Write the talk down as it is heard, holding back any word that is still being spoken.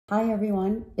Hi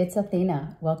everyone, it's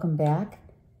Athena. Welcome back.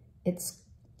 It's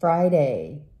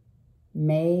Friday,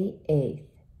 May 8th,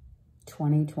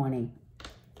 2020.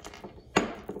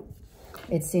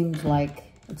 It seems like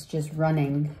it's just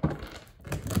running.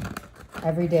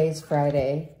 Every day's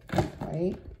Friday,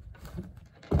 right?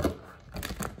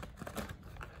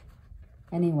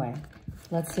 Anyway,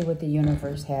 let's see what the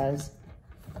universe has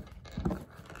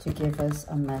to give us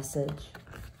a message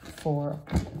for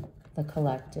the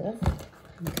collective.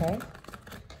 Okay.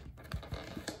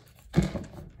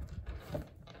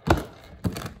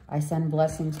 I send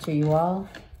blessings to you all.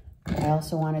 I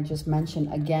also want to just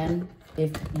mention again,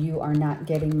 if you are not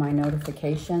getting my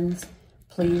notifications,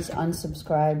 please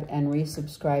unsubscribe and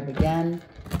resubscribe again.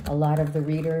 A lot of the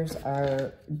readers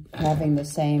are having the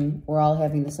same, we're all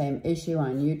having the same issue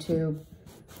on YouTube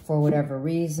for whatever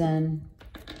reason.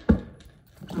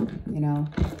 You know,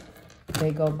 they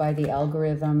go by the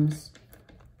algorithms.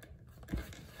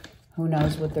 Who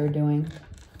knows what they're doing,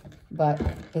 but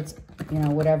it's, you know,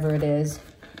 whatever it is,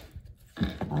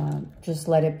 just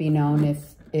let it be known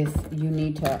if you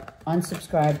need to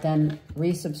unsubscribe, then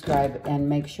resubscribe and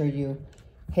make sure you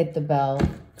hit the bell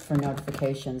for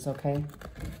notifications, okay?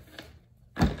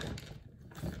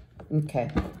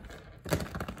 Okay.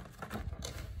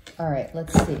 All right,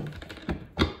 let's see.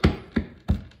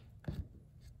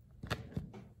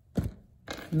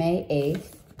 May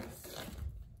 8th.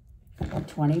 Of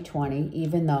 2020,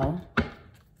 even though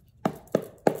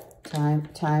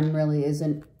time really is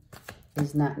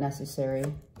not necessary,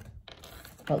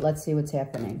 but let's see what's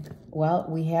happening. Well,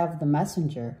 we have the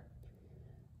messenger,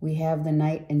 we have the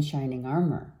knight in shining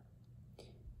armor,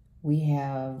 we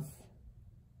have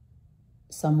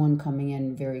someone coming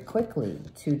in very quickly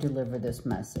to deliver this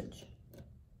message,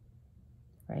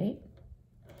 right?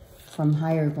 From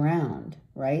higher ground,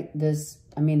 right?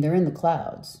 I mean, they're in the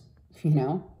clouds, you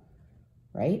know,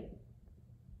 right?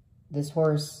 This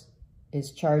horse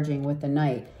is charging with the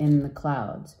knight in the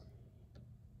clouds.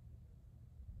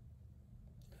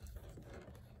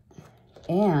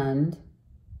 And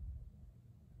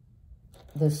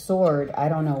the sword, I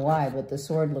don't know why, but the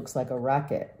sword looks like a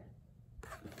rocket.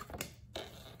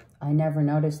 I never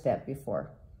noticed that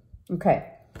before. Okay,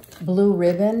 blue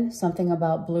ribbon, something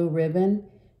about blue ribbon.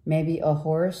 Maybe a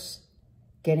horse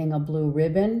getting a blue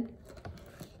ribbon.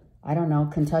 I don't know,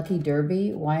 Kentucky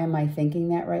Derby. Why am I thinking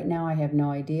that right now? I have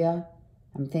no idea.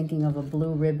 I'm thinking of a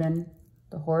blue ribbon,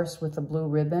 the horse with a blue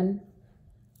ribbon.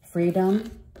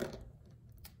 Freedom.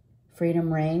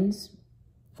 Freedom reigns.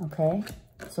 Okay.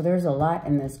 So there's a lot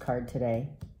in this card today.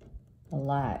 A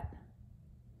lot.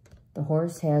 The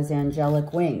horse has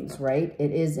angelic wings, right? It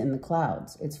is in the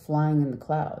clouds. It's flying in the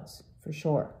clouds, for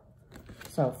sure.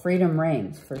 So freedom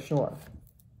reigns, for sure.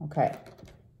 Okay.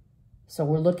 So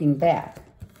we're looking back.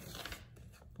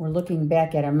 We're looking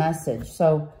back at a message.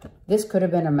 So this could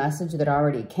have been a message that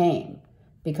already came,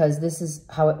 because this is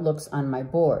how it looks on my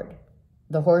board.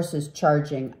 The horse is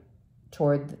charging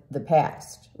toward the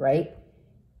past, right?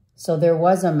 So there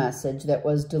was a message that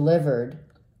was delivered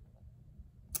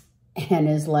and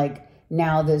is like,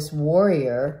 now this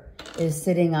warrior is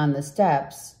sitting on the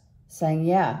steps saying,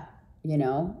 yeah, you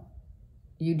know,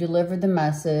 you delivered the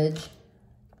message.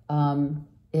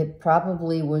 It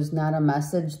probably was not a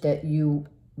message that you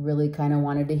really kind of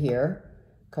wanted to hear,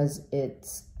 because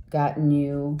it's gotten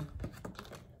you,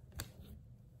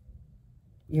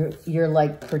 you're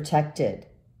like protected.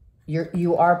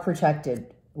 You are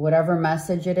protected. Whatever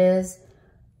message it is,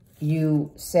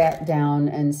 you sat down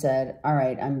and said, all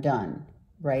right, I'm done,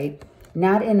 right?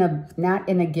 Not in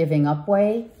a giving up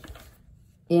way,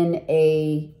 in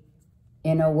a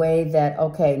way that,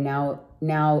 okay,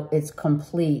 now it's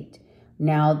complete.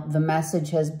 Now the message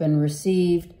has been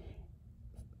received.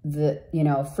 You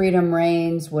know, freedom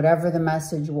reigns, whatever the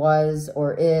message was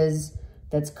or is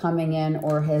that's coming in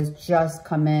or has just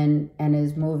come in and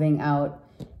is moving out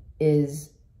is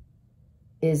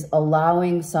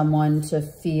allowing someone to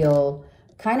feel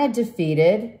kind of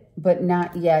defeated, but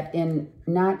not in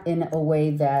a way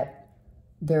that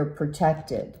they're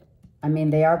protected. I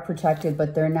mean, they are protected,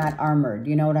 but they're not armored.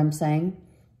 You know what I'm saying?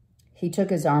 He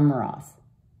took his armor off.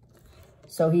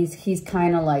 So he's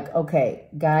kind of like, okay,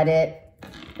 got it.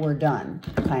 We're done,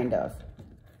 kind of.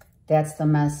 That's the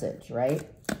message, right?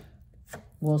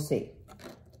 We'll see.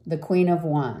 The Queen of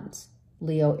Wands,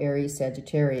 Leo, Aries,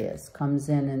 Sagittarius, comes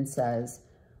in and says,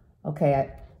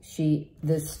 okay,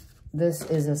 this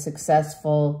is a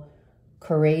successful,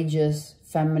 courageous,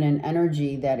 feminine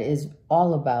energy that is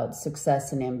all about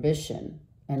success and ambition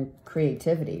and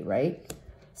creativity, right?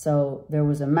 So there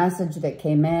was a message that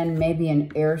came in, maybe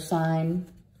an air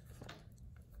sign,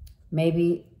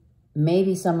 maybe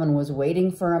maybe someone was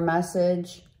waiting for a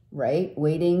message, right?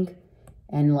 Waiting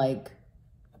and like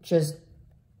just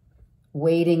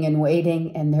waiting and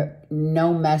waiting, and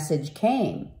no message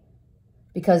came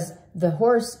because the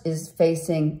horse is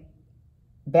facing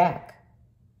back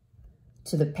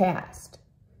to the past.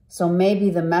 So maybe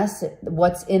the message,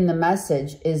 what's in the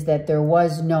message is that there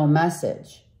was no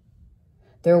message.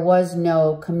 There was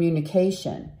no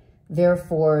communication.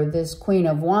 Therefore, this Queen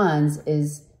of Wands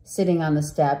is sitting on the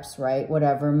steps, right?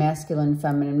 Whatever, masculine,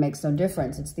 feminine, makes no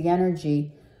difference. It's the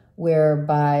energy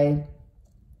whereby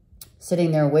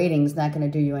sitting there waiting is not going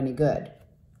to do you any good,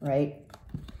 right?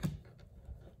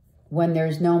 When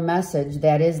there's no message,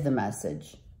 that is the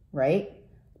message, right?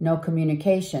 No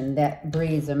communication, that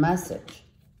breeds a message.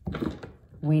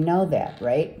 We know that,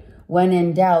 right? When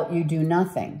in doubt, you do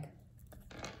nothing.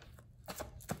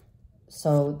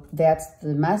 So that's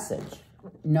the message.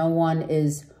 No one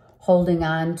is holding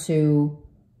on to,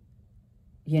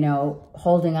 you know,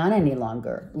 holding on any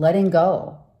longer. Letting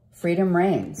go. Freedom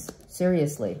reigns.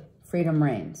 Seriously, freedom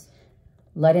reigns.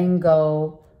 Letting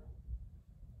go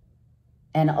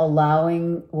and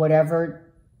allowing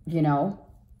whatever, you know,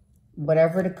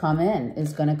 whatever to come in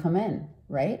is going to come in,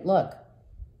 right? Look,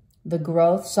 the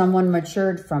growth, someone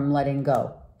matured from letting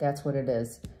go. That's what it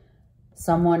is.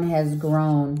 Someone has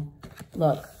grown.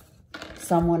 Look,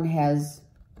 someone has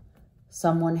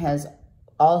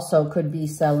also could be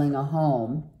selling a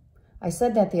home. I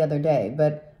said that the other day,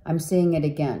 but I'm seeing it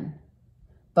again.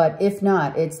 But if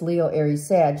not, it's Leo, Aries,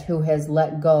 Sag who has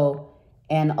let go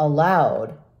and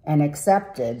allowed and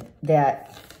accepted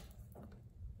that,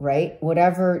 right?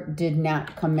 Whatever did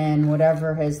not come in,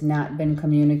 whatever has not been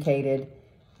communicated,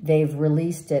 they've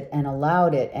released it and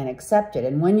allowed it and accepted.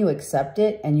 And when you accept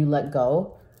it and you let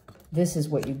go, this is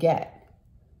what you get.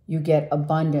 You get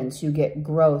abundance, you get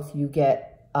growth, you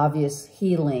get obvious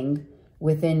healing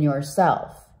within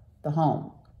yourself, the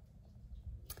home.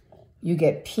 You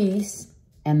get peace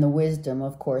and the wisdom,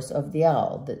 of course, of the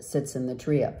owl that sits in the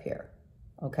tree up here,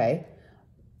 okay?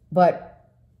 But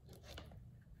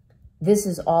this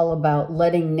is all about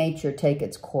letting nature take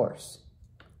its course,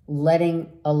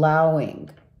 allowing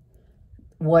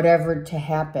whatever to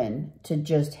happen to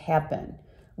just happen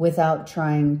without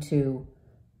trying to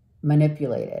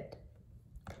manipulate it,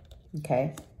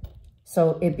 okay?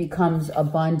 So it becomes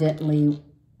abundantly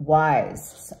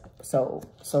wise. So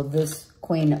this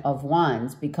Queen of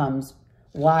Wands becomes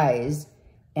wise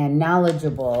and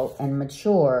knowledgeable and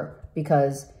mature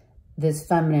because this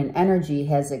feminine energy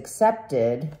has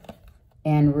accepted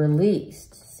and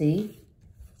released. See,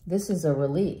 this is a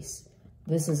release.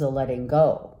 This is a letting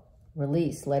go.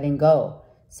 Release, letting go.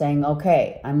 Saying,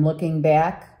 okay, I'm looking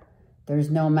back. There's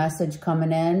no message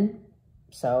coming in.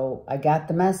 So I got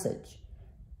the message.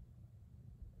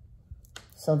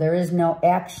 So there is no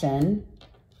action.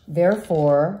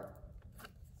 Therefore,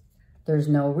 there's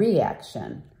no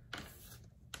reaction.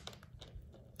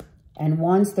 And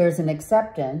once there's an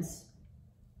acceptance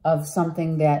of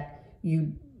something that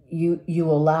you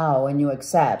allow and you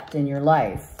accept in your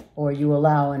life, or you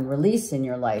allow and release in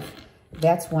your life,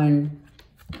 that's when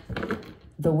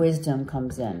the wisdom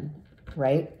comes in,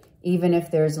 right? Even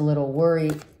if there's a little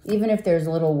worry,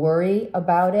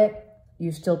 about it,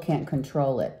 you still can't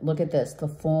control it. Look at this, the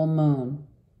full moon,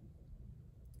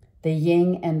 the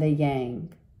yin and the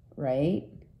yang, right?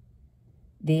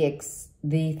 The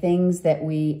things that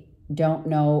we don't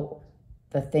know,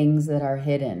 the things that are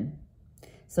hidden.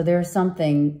 So there's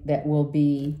something that will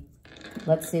be,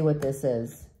 let's see what this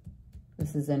is.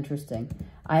 This is interesting.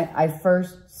 I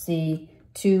first see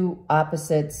two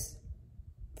opposites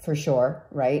for sure,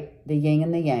 right? The yin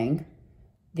and the yang.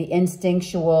 The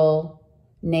instinctual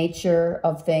nature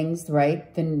of things,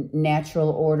 right? The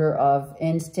natural order of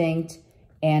instinct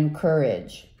and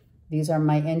courage. These are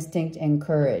my instinct and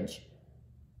courage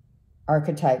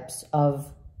archetypes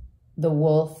of the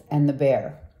wolf and the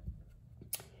bear.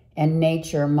 And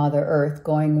nature, Mother Earth,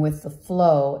 going with the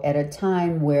flow at a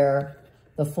time where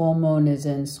the full moon is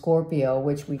in Scorpio,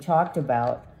 which we talked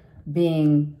about,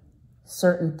 being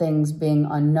certain things being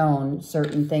unknown,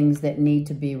 certain things that need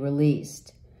to be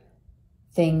released,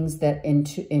 things that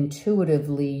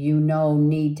intuitively you know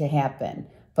need to happen,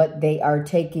 but they are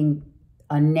taking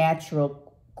a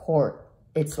natural course.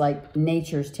 It's like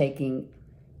nature's taking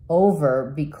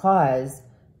over because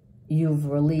you've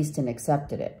released and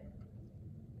accepted it.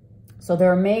 So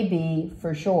there may be,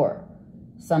 for sure,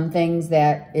 some things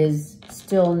that is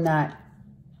still not,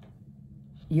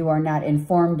 you are not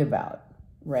informed about,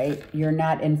 right? You're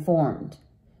not informed.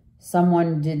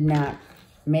 Someone did not,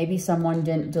 maybe someone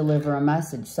didn't deliver a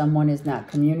message. Someone is not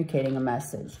communicating a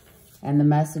message. And the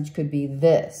message could be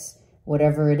this.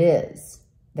 whatever it is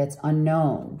that's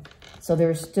unknown. So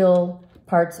there's still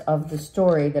parts of the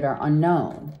story that are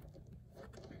unknown,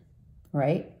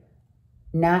 right?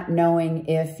 Not knowing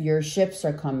if your ships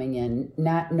are coming in,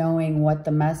 not knowing what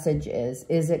the message is.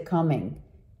 Is it coming?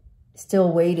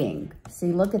 Still waiting.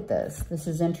 See, look at this. This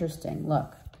is interesting.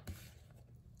 Look.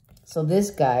 So this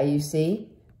guy, you see,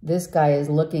 this guy is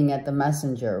looking at the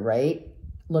messenger, right?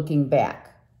 Looking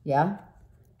back, yeah?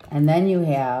 And then you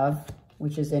have,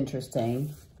 which is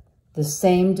interesting, the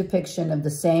same depiction of the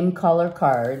same color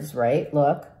cards, right?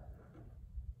 Look.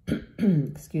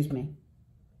 Excuse me.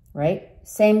 Right?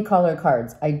 Same color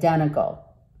cards, identical.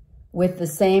 With the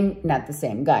same, not the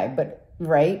same guy, but,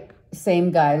 right?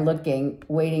 Same guy looking,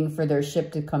 waiting for their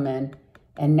ship to come in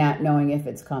and not knowing if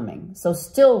it's coming. So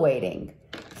still waiting.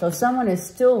 So someone is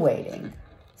still waiting.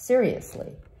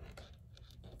 Seriously.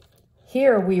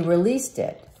 Here we released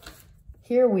it.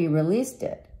 Here we released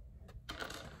it.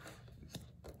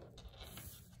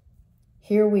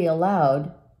 Here we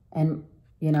allowed, and,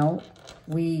 you know,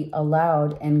 we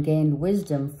allowed and gained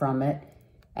wisdom from it,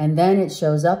 and then it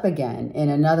shows up again in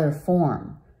another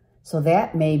form. So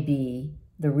that may be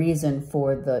the reason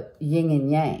for the yin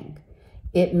and yang.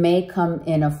 It may come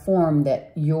in a form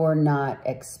that you're not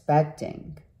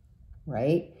expecting,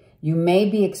 right? You may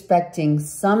be expecting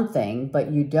something,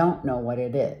 but you don't know what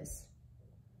it is.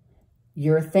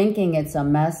 You're thinking it's a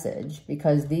message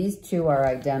because these two are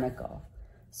identical.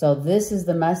 So this is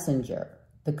the messenger,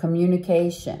 the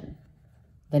communication,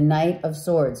 the Knight of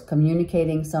Swords,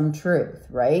 communicating some truth,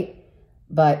 right?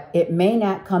 But it may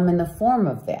not come in the form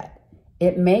of that.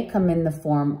 It may come in the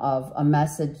form of a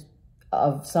message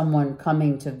of someone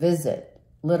coming to visit,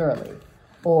 literally,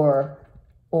 or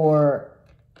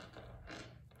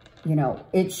you know,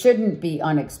 it shouldn't be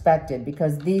unexpected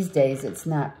because these days it's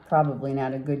probably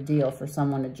not a good deal for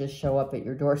someone to just show up at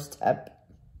your doorstep,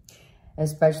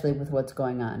 especially with what's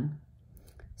going on.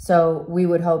 So we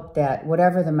would hope that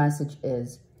whatever the message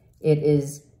is, it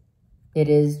is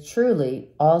truly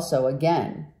also,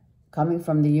 again, coming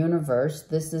from the universe.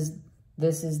 This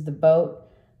is the boat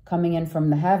coming in from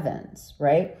the heavens,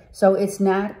 right? So it's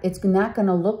not going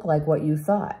to look like what you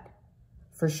thought,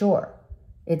 for sure.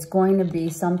 It's going to be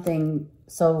something,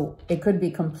 so it could be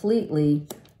completely,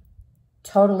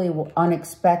 totally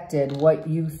unexpected what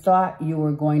you thought you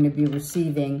were going to be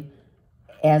receiving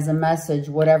as a message,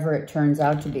 whatever it turns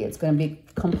out to be. It's going to be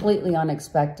completely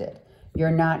unexpected. You're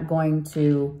not going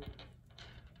to,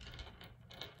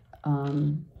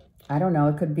 I don't know,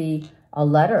 it could be a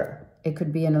letter. It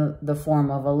could be in the form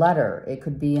of a letter. It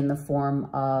could be in the form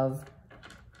of,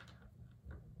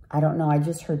 I don't know, I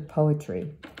just heard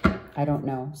poetry. I don't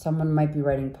know. Someone might be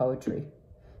writing poetry.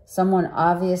 Someone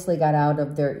obviously got out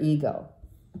of their ego,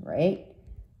 right?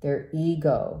 Their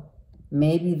ego.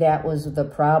 Maybe that was the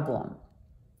problem.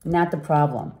 Not the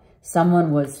problem.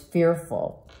 Someone was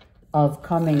fearful of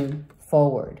coming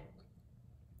forward.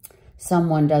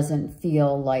 Someone doesn't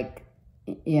feel like,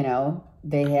 you know,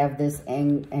 they have this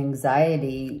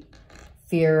anxiety,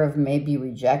 fear of maybe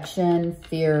rejection,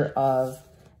 fear of,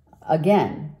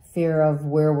 again, fear of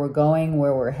where we're going,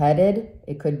 where we're headed.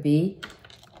 It could be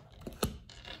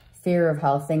fear of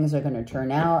how things are going to turn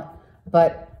out.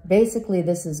 But basically,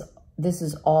 this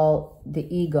is all the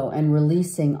ego and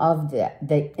releasing of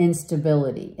the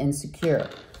instability, insecure.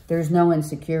 There's no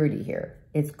insecurity here.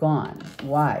 It's gone.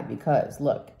 Why? Because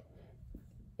look,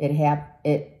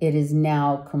 it is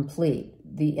now complete.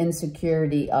 The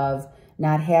insecurity of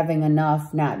not having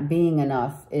enough, not being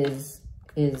enough is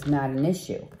not an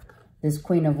issue. This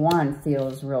Queen of Wands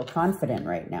feels real confident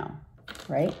right now,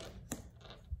 right?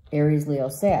 Aries, Leo,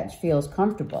 Sag feels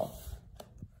comfortable.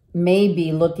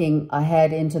 Maybe looking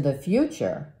ahead into the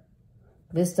future.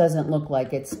 This doesn't look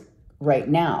like it's right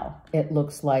now. It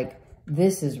looks like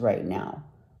this is right now.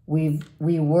 We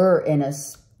were in a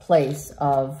place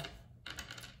of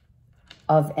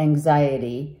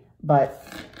anxiety, but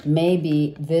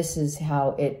maybe this is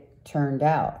how it turned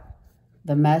out.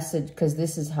 The message, because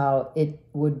this is how it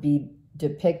would be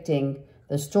depicting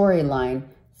the storyline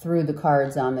through the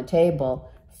cards on the table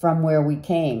from where we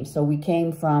came. So we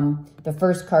came from the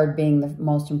first card being the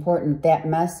most important. That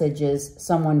message is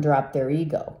someone dropped their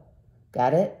ego.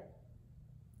 Got it?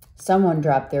 Someone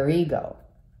dropped their ego.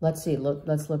 Let's see.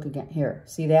 Let's look again here.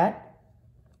 See that?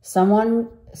 Someone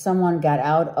got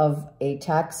out of a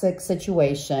toxic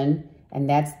situation, and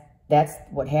that's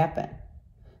what happened.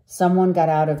 Someone got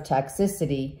out of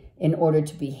toxicity in order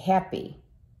to be happy.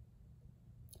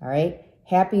 All right?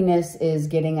 Happiness is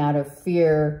getting out of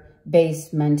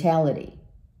fear-based mentality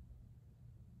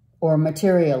or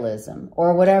materialism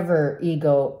or whatever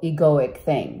egoic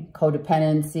thing,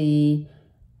 codependency,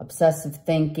 obsessive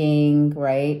thinking,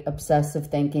 right? Obsessive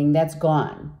thinking, that's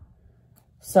gone.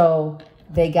 So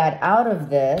they got out of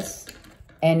this,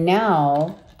 and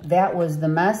now that was the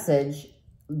message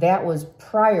that was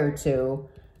prior to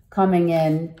coming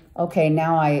in. Okay,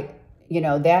 now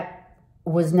that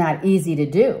was not easy to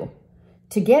do.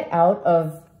 To get out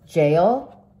of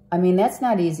jail, I mean, that's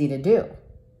not easy to do,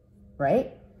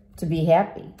 right? To be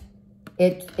happy.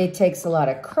 It takes a lot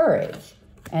of courage.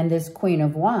 And this Queen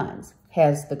of Wands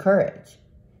has the courage.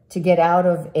 To get out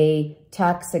of a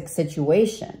toxic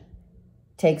situation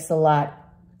takes a lot.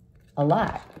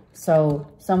 So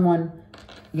someone,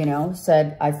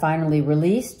 said, I finally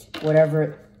released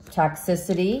whatever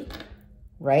toxicity,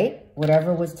 right?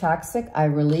 Whatever was toxic, I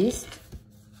released.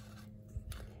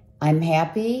 I'm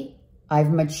happy.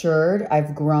 I've matured.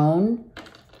 I've grown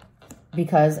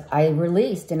because I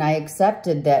released and I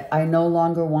accepted that I no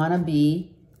longer want to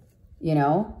be,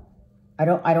 I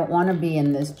don't want to be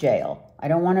in this jail. I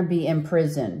don't want to be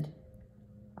imprisoned.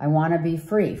 I want to be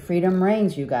free. Freedom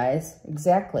reigns, you guys.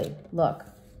 Exactly. Look,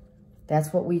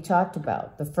 that's what we talked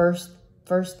about. The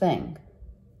first thing,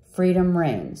 freedom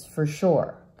reigns for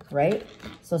sure, right?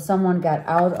 So someone got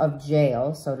out of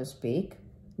jail, so to speak.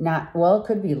 It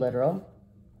could be literal.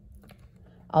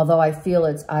 Although I feel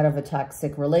it's out of a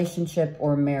toxic relationship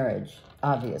or marriage,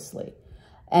 obviously.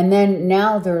 And then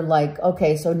now they're like,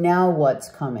 okay, so now what's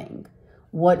coming?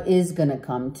 What is going to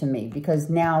come to me? Because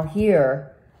now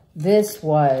here, this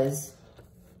was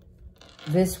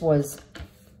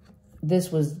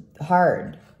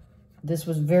hard. This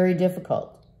was very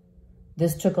difficult.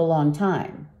 This took a long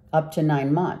time, up to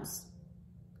 9 months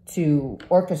to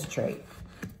orchestrate,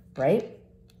 right?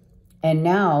 And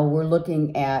now we're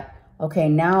looking at, okay,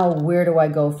 now where do I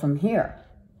go from here,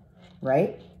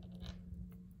 right?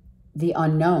 The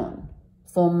unknown,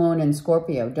 full moon in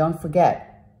Scorpio. Don't forget,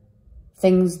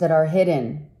 things that are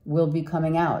hidden will be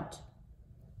coming out.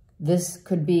 This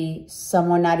could be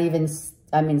someone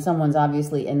someone's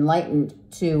obviously enlightened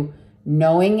to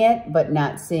knowing it, but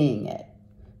not seeing it.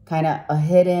 Kind of a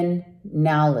hidden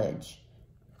knowledge.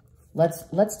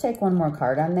 Let's take one more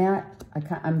card on that.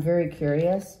 I'm very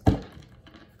curious.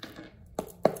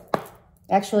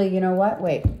 Actually, you know what?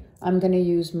 Wait, I'm going to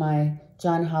use my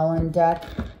John Holland deck,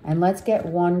 and let's get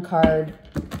one card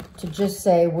to just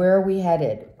say, where are we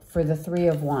headed for the Three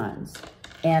of Wands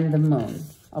and the Moon,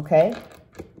 okay?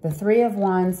 The Three of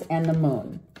Wands and the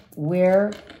Moon.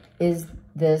 Where is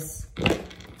this?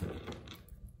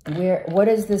 What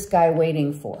is this guy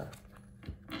waiting for?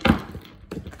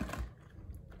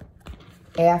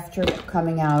 After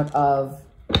coming out of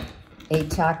a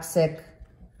toxic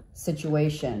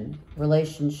situation,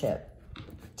 relationship,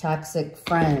 toxic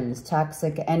friends,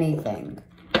 toxic anything,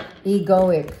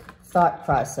 egoic thought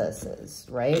processes,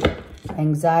 right?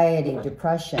 Anxiety,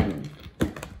 depression,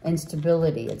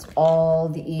 instability. It's all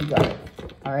the ego.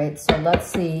 All right, so let's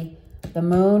see the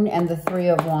Moon and the Three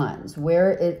of Wands.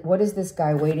 What is this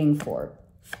guy waiting for?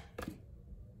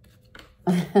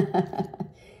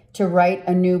 To write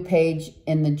a new page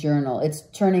in the journal. It's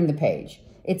turning the page.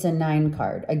 It's a 9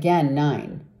 card. Again,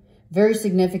 9. Very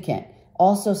significant.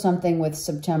 Also something with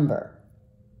September.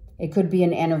 It could be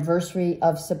an anniversary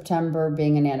of September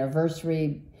being an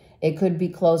anniversary. It could be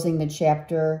closing the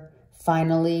chapter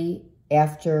finally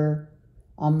after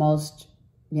almost,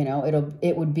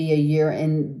 it would be a year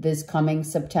in this coming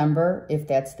September, if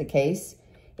that's the case.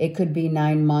 It could be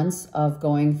 9 months of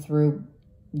going through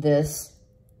this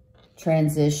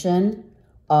transition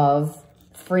of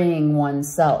freeing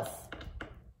oneself.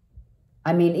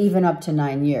 I mean, even up to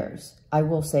 9 years. I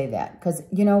will say that. Because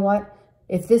you know what?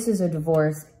 If this is a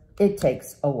divorce, it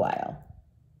takes a while.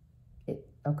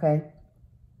 Okay?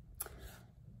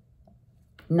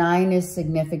 9 is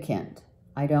significant.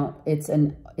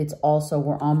 It's also,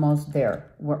 we're almost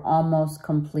there. We're almost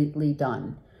completely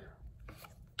done.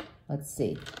 Let's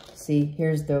see. See,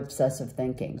 here's the obsessive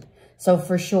thinking. So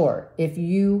for sure, if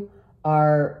you've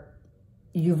already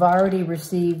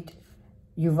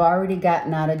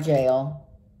gotten out of jail,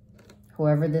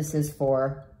 whoever this is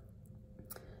for,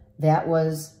 that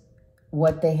was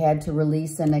what they had to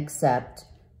release and accept.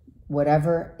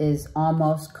 Whatever is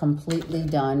almost completely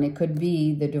done. It could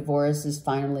be the divorce is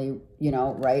finally,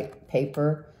 right?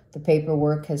 The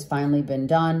paperwork has finally been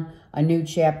done. A new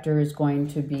chapter is going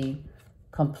to be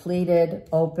completed,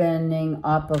 opening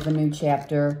up of a new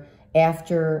chapter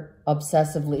after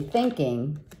obsessively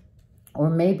thinking, or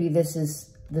maybe this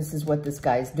is what this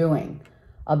guy's doing.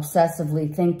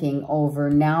 Obsessively thinking over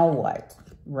now what,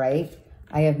 right?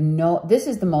 This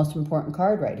is the most important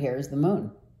card right here is the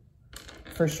Moon.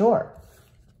 For sure.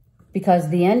 Because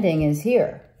the ending is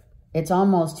here. It's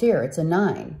almost here. It's a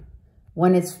 9.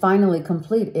 When it's finally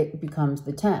complete, it becomes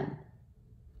the 10.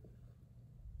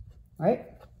 Right?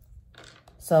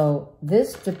 So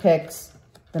this depicts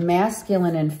the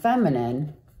masculine and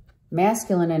feminine,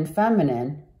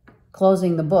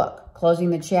 closing the book, closing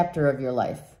the chapter of your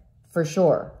life, for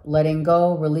sure. Letting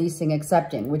go, releasing,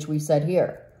 accepting, which we said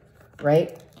here,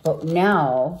 right? But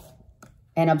now,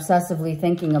 and obsessively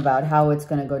thinking about how it's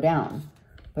going to go down.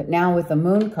 But now with the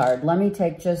moon card, let me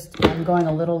take just, I'm going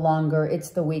a little longer.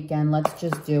 It's the weekend. Let's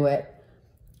just do it.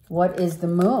 What is the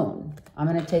moon? I'm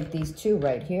going to take these two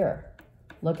right here.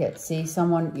 Look at, see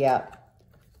someone, yeah,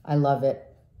 I love it.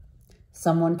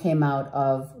 Someone came out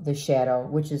of the shadow,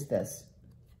 which is this.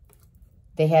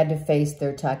 They had to face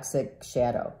their toxic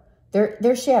shadow.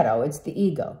 Their shadow, it's the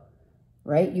ego,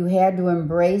 right? You had to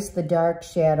embrace the dark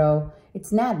shadow.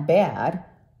 It's not bad,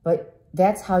 but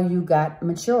that's how you got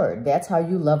matured. That's how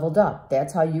you leveled up.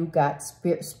 That's how you got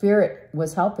spirit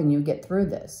was helping you get through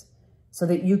this so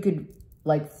that you could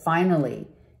like finally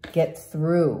get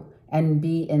through and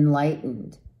be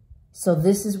enlightened. So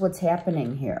this is what's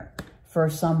happening here for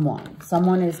someone.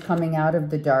 Someone is coming out of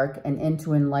the dark and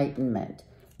into enlightenment,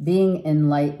 being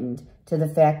enlightened to the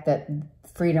fact that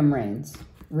freedom reigns,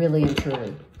 really and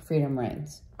truly, freedom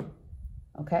reigns.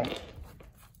 Okay?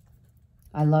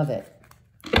 I love it.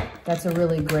 That's a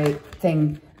really great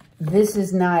thing. This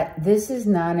is not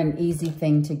an easy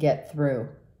thing to get through.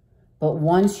 But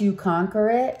once you conquer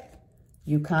it,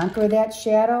 you conquer that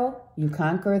shadow, you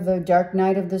conquer the dark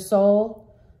night of the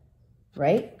soul,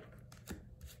 right?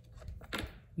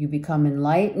 You become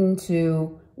enlightened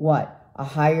to what? A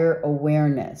higher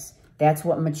awareness. That's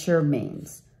what mature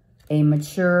means. A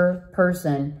mature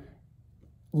person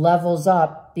levels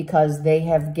up because they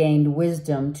have gained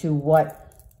wisdom to what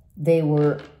they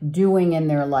were doing in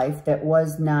their life that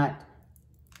was not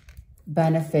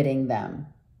benefiting them.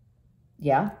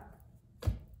 Yeah?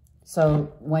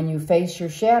 So when you face your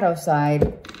shadow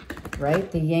side, right,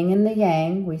 the yin and the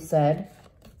yang, we said,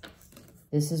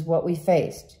 this is what we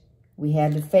faced. We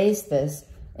had to face this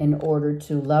in order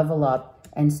to level up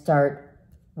and start,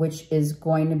 which is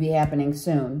going to be happening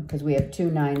soon because we have 2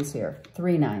 9s here,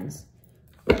 3 9s,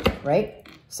 right?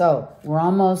 So we're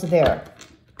almost there.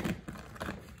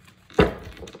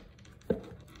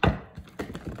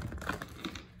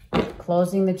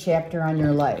 Closing the chapter on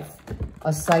your life.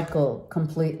 A cycle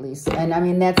completely. And I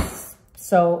mean, that's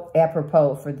so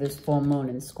apropos for this full moon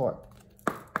in Scorp.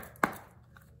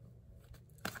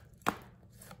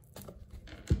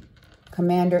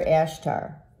 Commander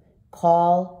Ashtar,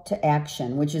 call to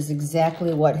action, which is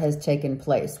exactly what has taken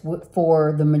place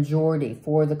for the majority,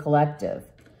 for the collective.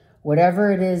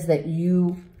 Whatever it is that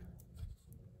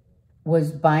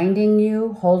was binding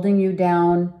you, holding you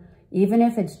down, even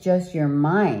if it's just your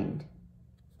mind,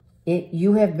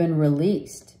 you have been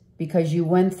released because you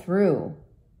went through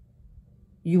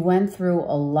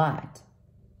a lot.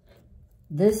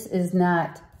 This is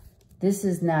not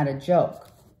a joke.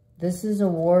 This is a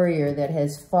warrior that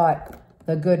has fought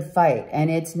the good fight, and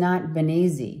it's not been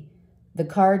easy. The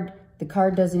card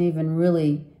doesn't even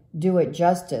really do it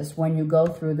justice when you go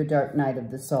through the dark night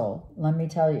of the soul. Let me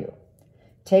tell you.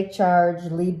 Take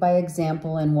charge, lead by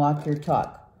example, and walk your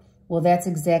talk. Well, that's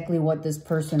exactly what this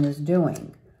person is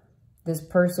doing. This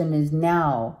person is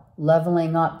now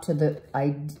leveling up to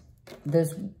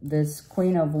this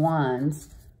Queen of Wands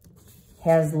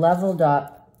has leveled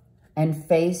up and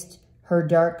faced her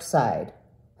dark side,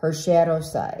 her shadow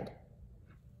side.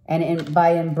 And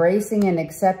by embracing and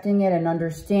accepting it and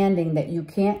understanding that you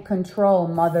can't control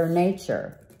Mother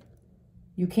Nature.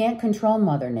 You can't control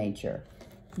Mother Nature.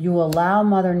 You allow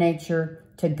Mother Nature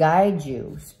to guide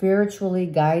you, spiritually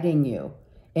guiding you,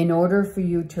 in order for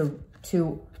you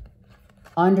to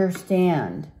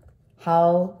understand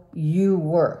how you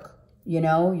work. You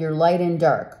know, your light and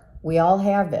dark. We all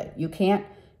have it. You can't,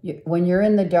 when you're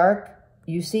in the dark,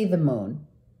 you see the moon.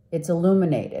 It's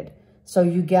illuminated. So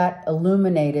you get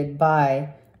illuminated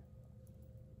by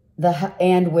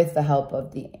and with the help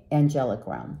of the angelic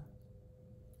realm.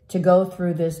 To go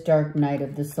through this dark night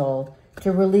of the soul,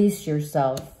 to release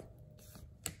yourself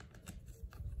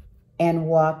and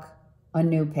walk a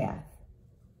new path.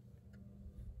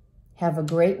 Have a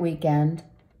great weekend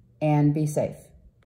and be safe.